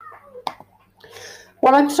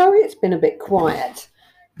Well, I'm sorry it's been a bit quiet,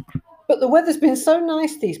 but the weather's been so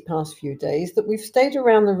nice these past few days that we've stayed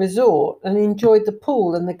around the resort and enjoyed the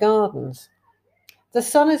pool and the gardens. The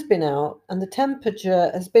sun has been out and the temperature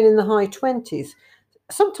has been in the high 20s,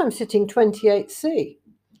 sometimes hitting 28°C.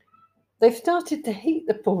 They've started to heat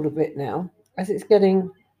the pool a bit now as it's getting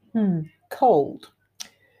cold.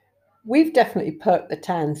 We've definitely perked the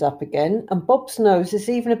tans up again, and Bob's nose is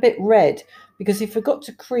even a bit red because he forgot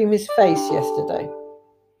to cream his face yesterday.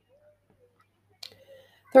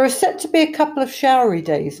 There are set to be a couple of showery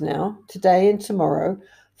days now, today and tomorrow,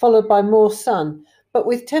 followed by more sun, but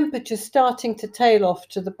with temperatures starting to tail off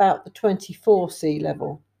to about the 24 sea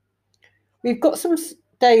level. We've got some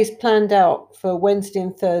days planned out for Wednesday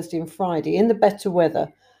and Thursday and Friday in the better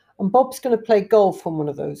weather, and Bob's going to play golf on one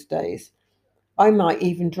of those days. I might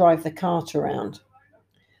even drive the cart around.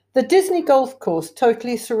 The Disney golf course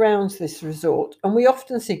totally surrounds this resort, and we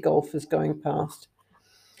often see golfers going past.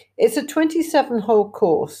 It's a 27-hole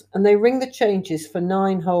course, and they ring the changes for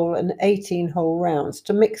 9-hole and 18-hole rounds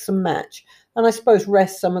to mix and match, and I suppose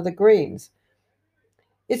rest some of the greens.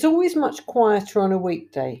 It's always much quieter on a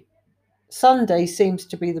weekday. Sunday seems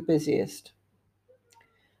to be the busiest.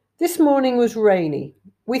 This morning was rainy.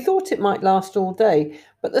 We thought it might last all day,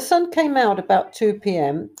 but the sun came out about 2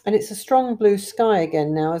 p.m. and it's a strong blue sky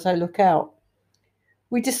again now as I look out.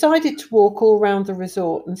 We decided to walk all around the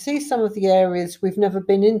resort and see some of the areas we've never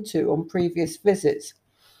been into on previous visits.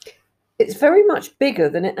 It's very much bigger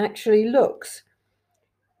than it actually looks.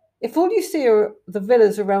 If all you see are the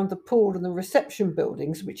villas around the pool and the reception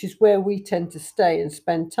buildings, which is where we tend to stay and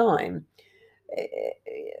spend time,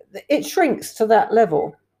 it shrinks to that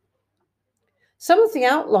level. Some of the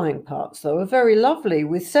outlying parts, though, are very lovely,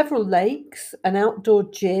 with several lakes, an outdoor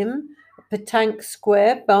gym, a petanque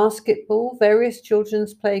square, basketball, various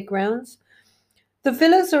children's playgrounds. The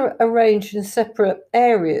villas are arranged in separate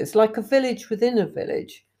areas, like a village within a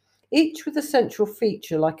village, each with a central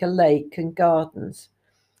feature like a lake and gardens.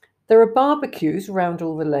 There are barbecues around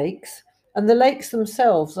all the lakes, and the lakes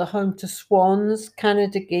themselves are home to swans,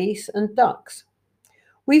 Canada geese, and ducks.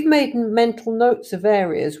 We've made mental notes of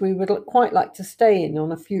areas we would quite like to stay in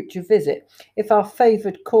on a future visit if our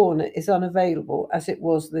favoured corner is unavailable, as it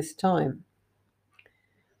was this time.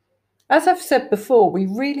 As I've said before, we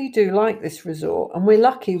really do like this resort, and we're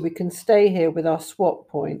lucky we can stay here with our swap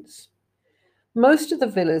points. Most of the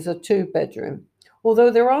villas are 2-bedroom,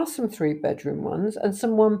 although there are some 3-bedroom ones and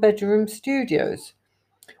some 1-bedroom studios.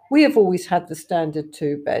 We have always had the standard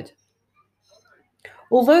 2-bed.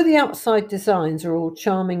 Although the outside designs are all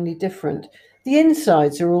charmingly different, the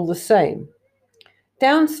insides are all the same.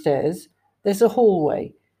 Downstairs, there's a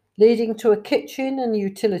hallway leading to a kitchen and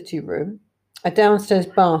utility room, a downstairs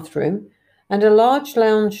bathroom, and a large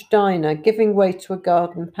lounge diner giving way to a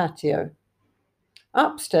garden patio.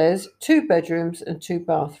 Upstairs, 2 bedrooms and 2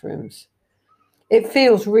 bathrooms. It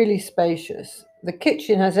feels really spacious. The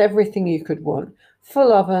kitchen has everything you could want: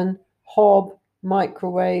 full oven, hob,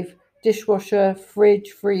 microwave, dishwasher, fridge,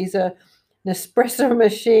 freezer, Nespresso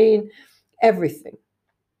machine, everything.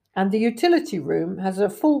 And the utility room has a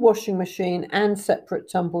full washing machine and separate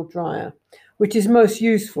tumble dryer, which is most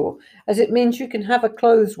useful as it means you can have a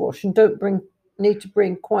clothes wash and don't need to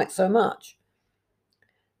bring quite so much.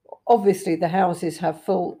 Obviously, the houses have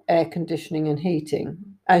full air conditioning and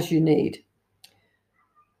heating, as you need.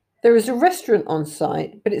 There is a restaurant on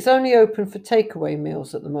site, but it's only open for takeaway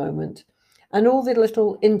meals at the moment. And all the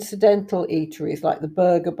little incidental eateries like the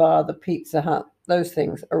Burger Bar, the Pizza Hut, those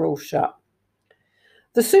things are all shut.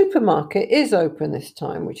 The supermarket is open this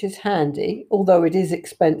time, which is handy, although it is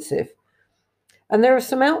expensive. And there are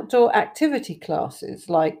some outdoor activity classes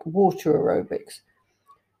like water aerobics.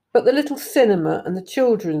 But the little cinema and the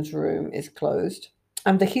children's room is closed,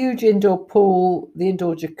 and the huge indoor pool, the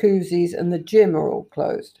indoor jacuzzis, and the gym are all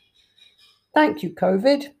closed. Thank you,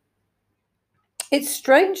 COVID. It's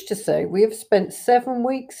strange to say we have spent 7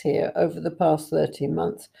 weeks here over the past 13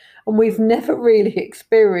 months, and we've never really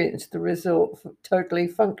experienced the resort totally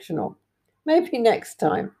functional. Maybe next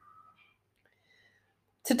time.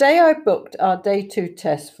 Today I booked our day 2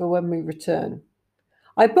 test for when we return.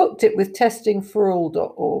 I booked it with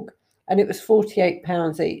testingforall.org, and it was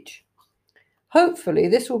 £48 each. Hopefully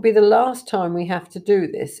this will be the last time we have to do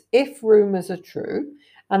this, if rumours are true,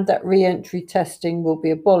 and that re-entry testing will be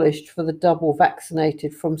abolished for the double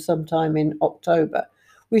vaccinated from sometime in October.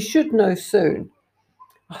 We should know soon.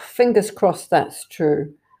 Oh, fingers crossed that's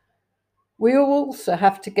true. We also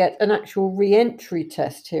have to get an actual re-entry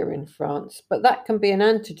test here in France, but that can be an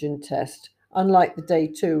antigen test, unlike the day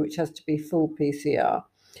 2, which has to be full PCR,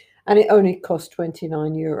 and it only costs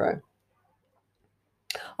 €29.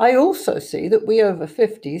 I also see that we over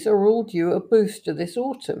 50s are all due a booster this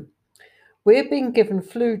autumn. We're being given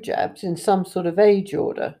flu jabs in some sort of age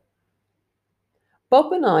order.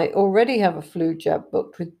 Bob and I already have a flu jab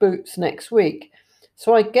booked with Boots next week,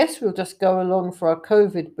 so I guess we'll just go along for our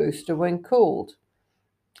COVID booster when called.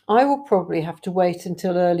 I will probably have to wait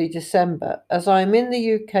until early December as I am in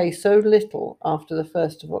the UK so little after the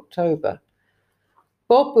 1st of October.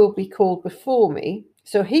 Bob will be called before me,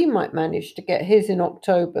 so he might manage to get his in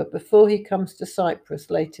October before he comes to Cyprus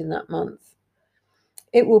late in that month.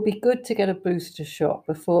 It will be good to get a booster shot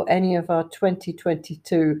before any of our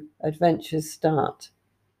 2022 adventures start.